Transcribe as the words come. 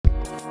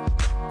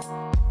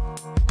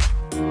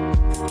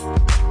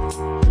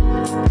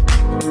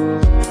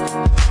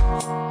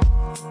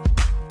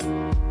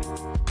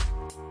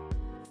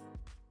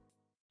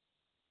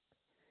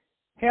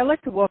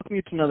like to welcome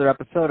you to another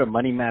episode of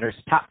Money Matters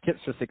Top Tips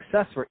for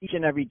Success, where each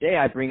and every day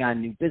I bring on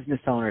new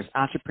business owners,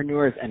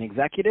 entrepreneurs, and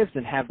executives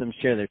and have them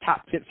share their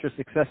top tips for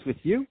success with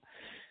you.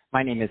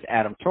 My name is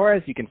Adam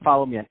Torres. You can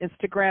follow me on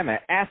Instagram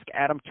at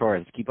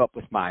AskAdamTorres. Keep up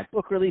with my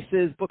book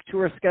releases, book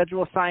tour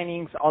schedule,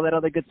 signings, all that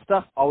other good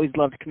stuff. Always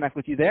love to connect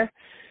with you there.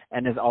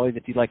 And as always,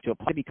 if you'd like to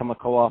apply, become a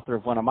co-author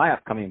of one of my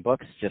upcoming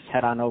books, just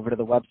head on over to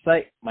the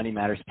website,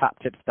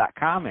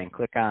 moneymatterstoptips.com, and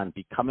click on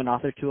Become an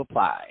Author to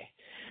apply.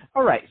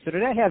 All right, so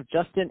today I have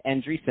Justin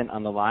Andreessen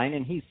on the line,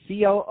 and he's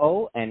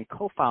COO and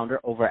co-founder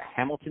over at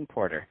Hamilton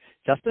Porter.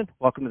 Justin,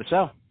 welcome to the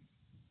show.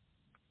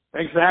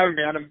 Thanks for having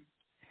me, Adam.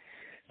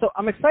 So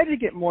I'm excited to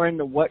get more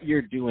into what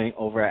you're doing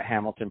over at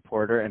Hamilton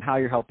Porter and how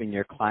you're helping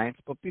your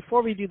clients. But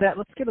before we do that,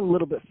 let's get a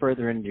little bit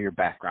further into your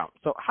background.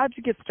 So how did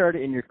you get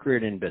started in your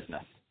career in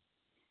business?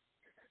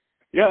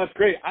 Yeah, that's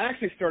great. I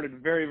actually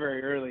started very,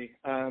 very early.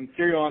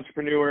 Serial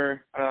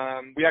entrepreneur.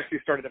 We actually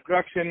started a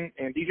production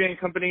and DJing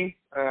company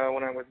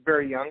when I was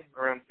very young,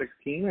 around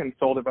 16, and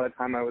sold it by the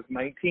time I was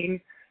 19.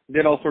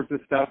 Did all sorts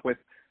of stuff with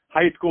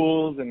high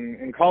schools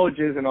and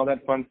colleges and all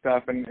that fun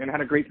stuff, and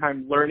had a great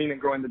time learning and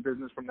growing the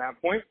business from that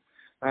point.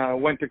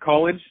 Went to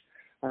college,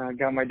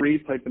 got my degree,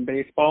 played some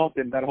baseball,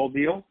 did that whole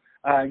deal.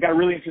 Got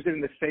really interested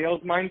in the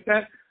sales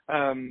mindset.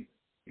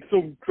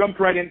 So jumped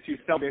right into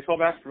sell baseball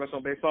bats,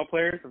 professional baseball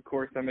players. Of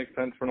course, that makes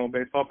sense for an old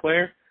baseball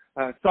player.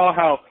 Saw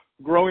how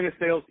growing a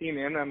sales team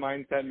and that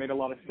mindset made a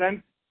lot of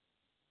sense.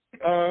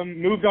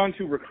 Moved on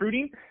to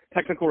recruiting,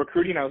 technical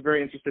recruiting. I was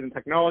very interested in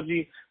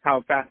technology,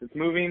 how fast it's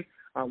moving.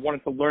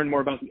 Wanted to learn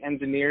more about the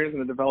engineers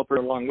and the developer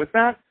along with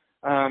that.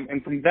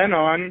 And from then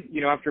on,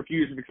 after a few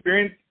years of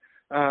experience,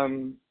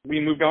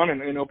 we moved on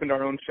and opened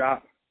our own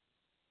shop.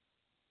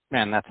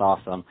 Man, that's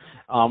awesome.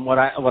 What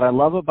I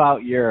love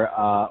about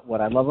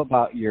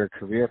your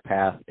career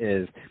path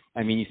is,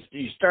 I mean,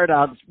 you start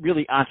out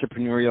really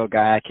entrepreneurial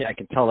guy. I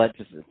can tell that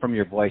just from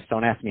your voice.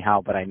 Don't ask me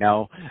how, but I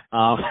know.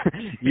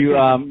 You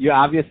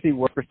obviously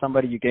work for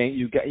somebody. You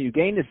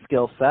gain a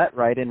skill set,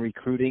 right, in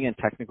recruiting and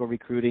technical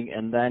recruiting,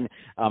 and then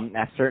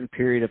at a certain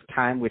period of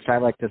time, which I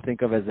like to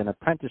think of as an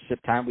apprenticeship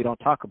time. We don't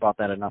talk about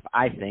that enough.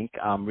 I think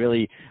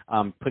really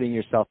putting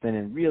yourself in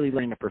and really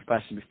learning a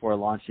profession before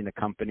launching a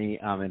company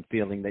and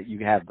feeling that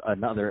you have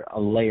a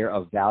layer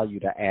of value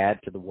to add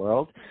to the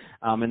world,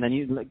 and then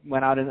you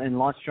went out and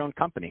launched your own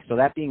company. So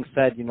that being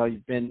said,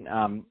 you've been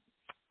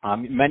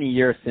many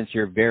years since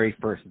your very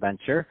first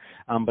venture,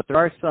 but there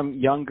are some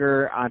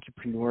younger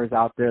entrepreneurs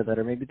out there that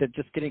they're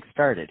just getting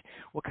started.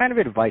 What kind of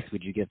advice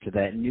would you give to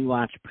that new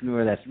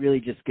entrepreneur that's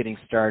really just getting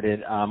started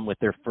with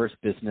their first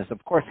business?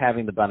 Of course,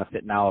 having the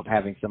benefit now of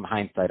having some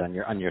hindsight on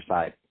your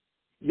side.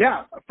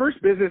 Yeah,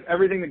 first business,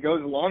 everything that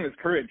goes along is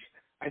courage.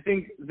 I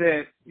think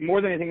that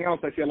more than anything else,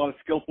 I see a lot of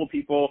skillful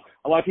people,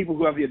 a lot of people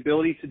who have the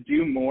ability to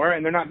do more,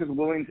 and they're not just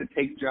willing to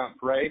take jump,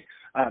 right?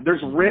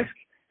 There's risk,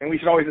 and we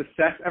should always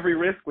assess every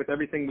risk with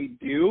everything we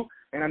do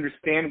and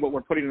understand what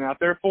we're putting it out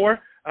there for.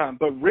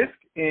 But risk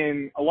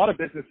in a lot of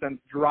business sense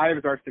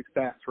drives our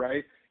success,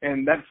 right?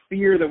 And that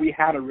fear that we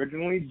had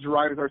originally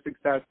drives our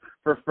success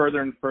for further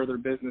and further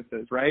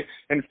businesses, right?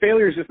 And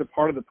failure is just a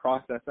part of the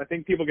process. I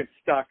think people get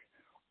stuck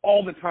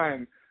all the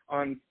time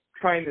on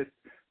trying to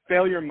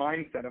failure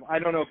mindset of, I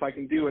don't know if I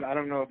can do it, I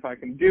don't know if I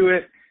can do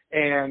it,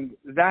 and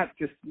that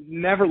just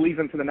never leads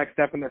them to the next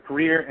step in their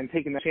career and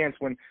taking the chance,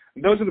 when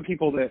those are the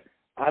people that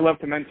I love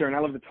to mentor and I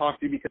love to talk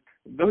to, because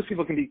those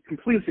people can be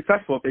completely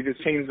successful if they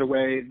just change the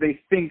way they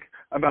think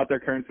about their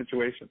current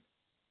situation.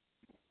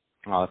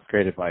 Oh, that's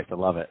great advice. I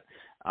love it.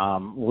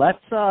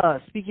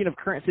 Speaking of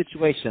current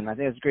situation, I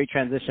think it's a great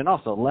transition.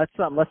 Also, let's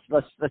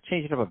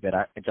change it up a bit,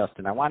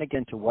 Justin. I want to get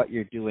into what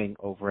you're doing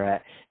over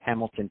at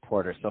Hamilton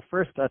Porter. So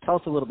first, tell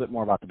us a little bit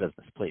more about the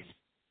business, please.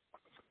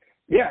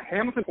 Yeah,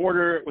 Hamilton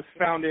Porter was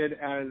founded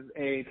as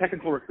a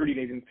technical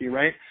recruiting agency,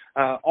 right?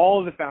 All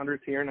of the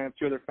founders here, and I have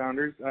two other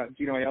founders,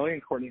 Gino Aielli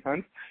and Courtney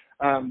Hunt.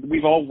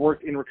 We've all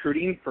worked in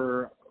recruiting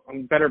for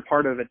a better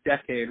part of a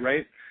decade,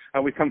 right?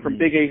 We come from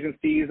big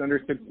agencies,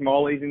 understood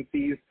small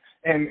agencies,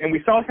 and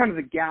we saw kind of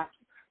the gaps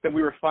that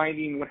we were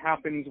finding what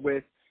happens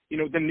with,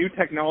 the new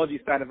technology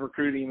side of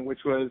recruiting, which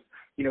was,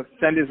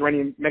 send as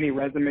many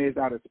resumes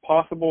out as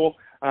possible,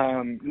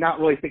 not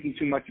really thinking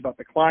too much about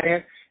the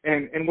client.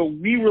 And what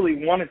we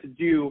really wanted to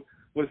do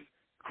was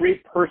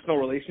create personal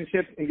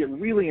relationships and get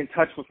really in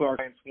touch with what our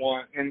clients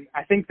want. And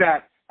I think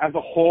that as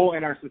a whole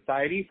in our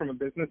society, from a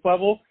business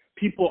level,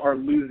 people are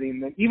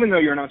losing. And even though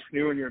you're an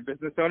entrepreneur and you're a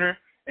business owner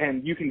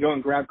and you can go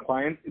and grab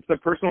clients, it's the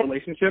personal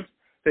relationships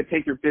that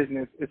take your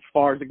business as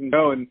far as it can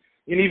go. And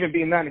even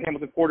being that in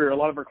Hamilton Porter, a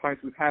lot of our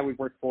clients we've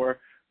worked for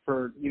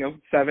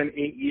 7-8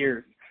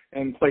 years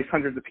and placed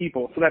hundreds of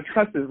people. So that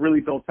trust is really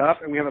built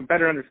up, and we have a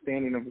better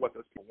understanding of what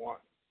those people want.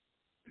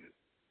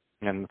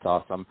 And that's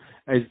awesome.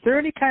 Is there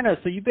any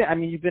so you've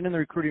been in the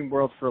recruiting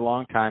world for a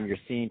long time. You're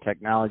seeing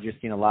technology, you're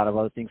seeing a lot of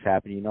other things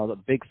happening. The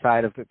big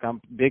side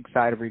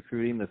of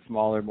recruiting, the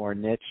smaller, more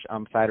niche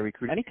side of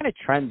recruiting. Any kind of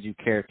trends you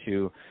care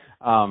to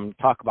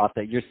talk about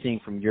that you're seeing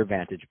from your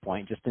vantage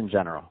point, just in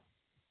general?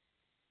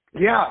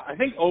 Yeah, I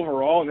think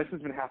overall, and this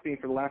has been happening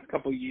for the last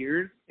couple of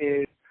years,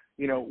 is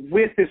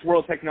with this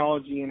world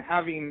technology and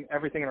having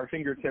everything at our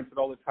fingertips at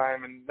all the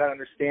time, and that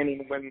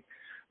understanding, when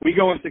we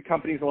go into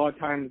companies, a lot of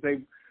times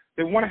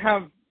they want to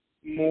have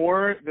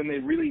more than they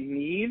really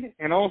need,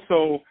 and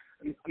also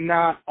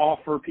not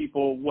offer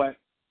people what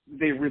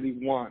they really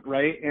want,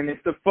 right? And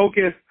it's the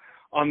focus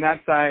on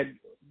that side,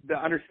 the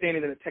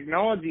understanding that the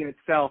technology in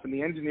itself and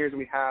the engineers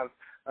we have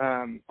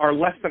are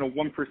less than a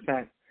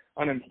 1%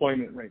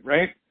 unemployment rate,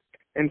 right?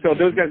 And so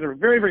those guys are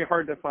very, very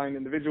hard to find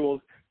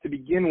individuals to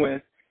begin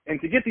with. And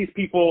to get these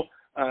people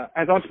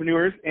as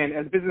entrepreneurs and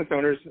as business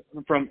owners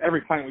from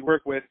every client we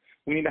work with,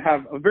 we need to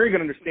have a very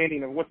good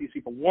understanding of what these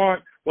people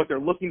want, what they're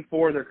looking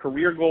for, their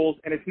career goals.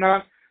 And it's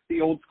not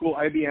the old school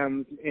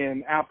IBMs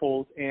and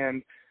Apples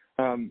and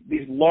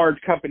these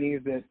large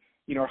companies that,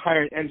 are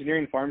hiring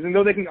engineering firms. And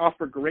though they can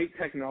offer great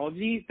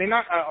technology, they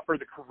not offer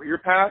the career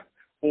path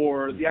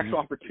or the actual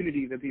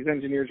opportunity that these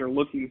engineers are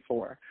looking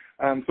for.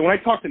 So when I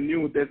talk to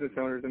new business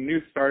owners and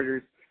new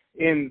starters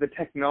in the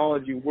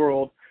technology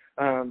world,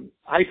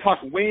 I talk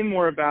way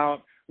more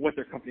about what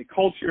their company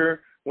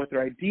culture, what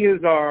their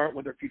ideas are,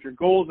 what their future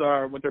goals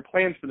are, what their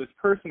plans for this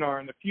person are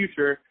in the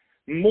future,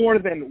 more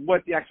than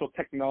what the actual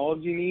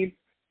technology needs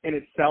in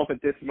itself at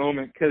this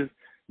moment, because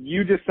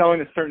you just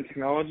selling a certain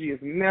technology is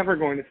never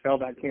going to sell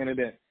that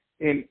candidate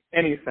in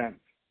any sense.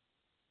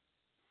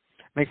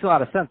 Makes a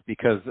lot of sense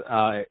because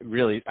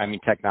really,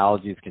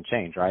 technologies can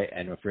change, right?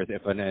 And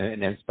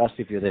and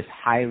especially if you're this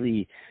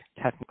highly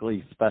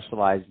technically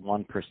specialized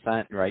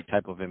 1%, right,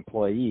 type of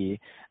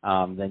employee,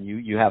 then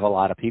you have a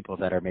lot of people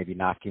that are maybe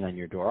knocking on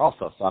your door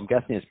also. So I'm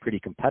guessing it's pretty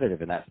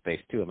competitive in that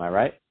space too. Am I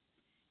right?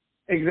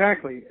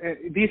 Exactly.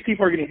 These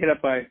people are getting hit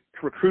up by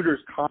recruiters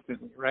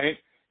constantly, right?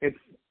 It's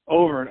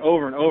over and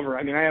over and over.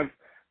 I have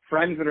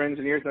friends that are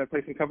engineers that I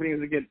place in companies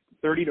that get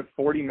 30 to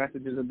 40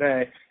 messages a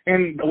day.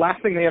 And the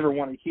last thing they ever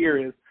want to hear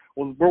is,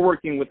 well, we're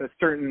working with a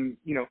certain,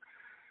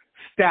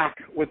 stack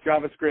with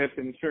JavaScript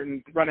and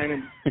certain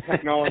front-end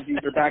technologies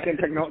or back-end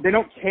technology. They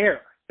don't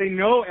care. They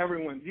know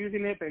everyone's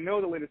using it. They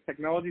know the latest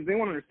technologies. They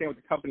want to understand what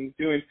the company's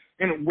doing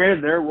and where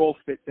their role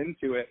fits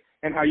into it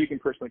and how you can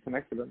personally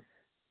connect to them.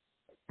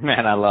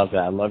 Man, I love that.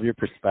 I love your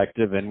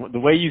perspective, and the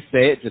way you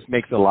say it just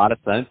makes a lot of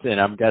sense. And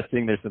I'm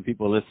guessing there's some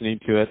people listening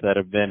to it that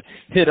have been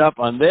hit up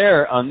on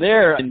their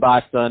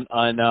inbox on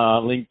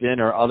LinkedIn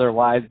or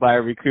otherwise by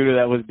a recruiter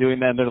that was doing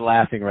that. And they're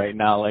laughing right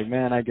now, like,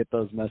 man, I get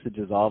those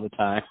messages all the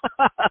time,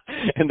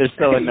 and they're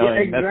so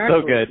annoying. Yeah, exactly. That's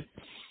so good.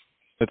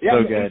 That's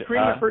so good.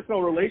 Creating a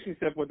personal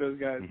relationship with those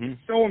guys is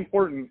so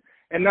important,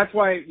 and that's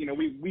why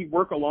we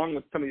work along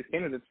with some of these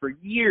candidates for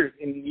years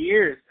and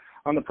years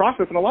on the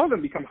process, and a lot of them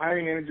become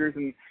hiring managers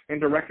and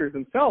directors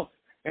themselves.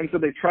 And so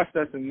they trust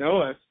us and know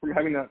us from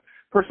having that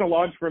personal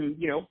knowledge from,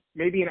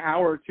 maybe an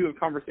hour or two of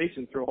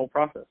conversation through a whole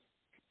process.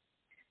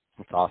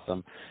 That's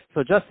awesome.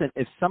 So Justin,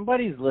 if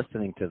somebody's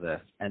listening to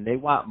this and they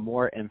want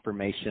more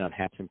information on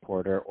Hamilton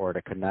Porter or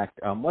to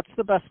connect, what's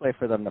the best way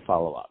for them to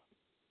follow up?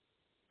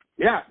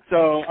 Yeah,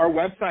 so our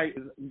website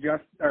is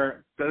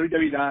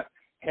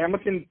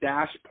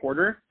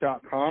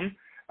www.hamilton-porter.com.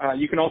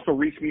 You can also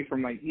reach me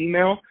from my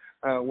email,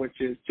 which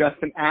is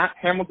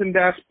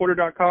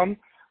justin@hamilton-porter.com.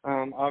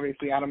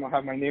 Obviously, Adam will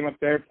have my name up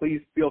there.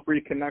 Please feel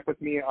free to connect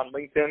with me on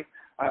LinkedIn.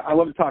 I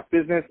love to talk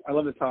business. I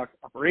love to talk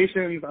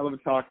operations. I love to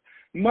talk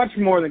much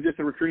more than just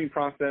the recruiting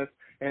process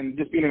and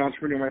just being an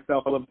entrepreneur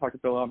myself. I love to talk to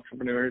fellow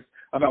entrepreneurs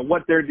about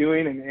what they're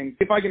doing and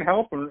see if I can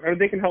help or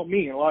they can help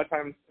me. And a lot of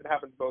times it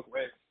happens both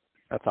ways.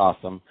 That's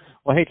awesome.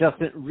 Well, hey,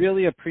 Justin,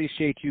 really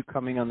appreciate you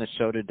coming on the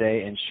show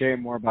today and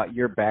sharing more about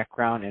your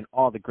background and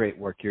all the great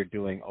work you're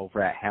doing over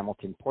at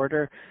Hamilton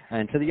Porter.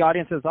 And to the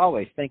audience, as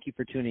always, thank you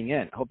for tuning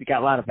in. I hope you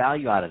got a lot of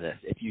value out of this.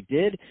 If you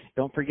did,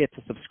 don't forget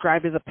to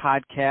subscribe to the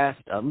podcast,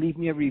 leave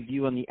me a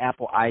review on the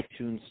Apple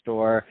iTunes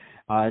store,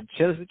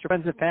 share this with your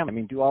friends and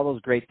family. Do all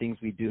those great things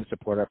we do to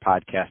support our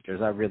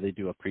podcasters. I really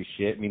do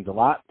appreciate it. It means a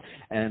lot.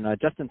 And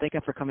Justin, thank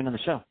you for coming on the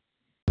show.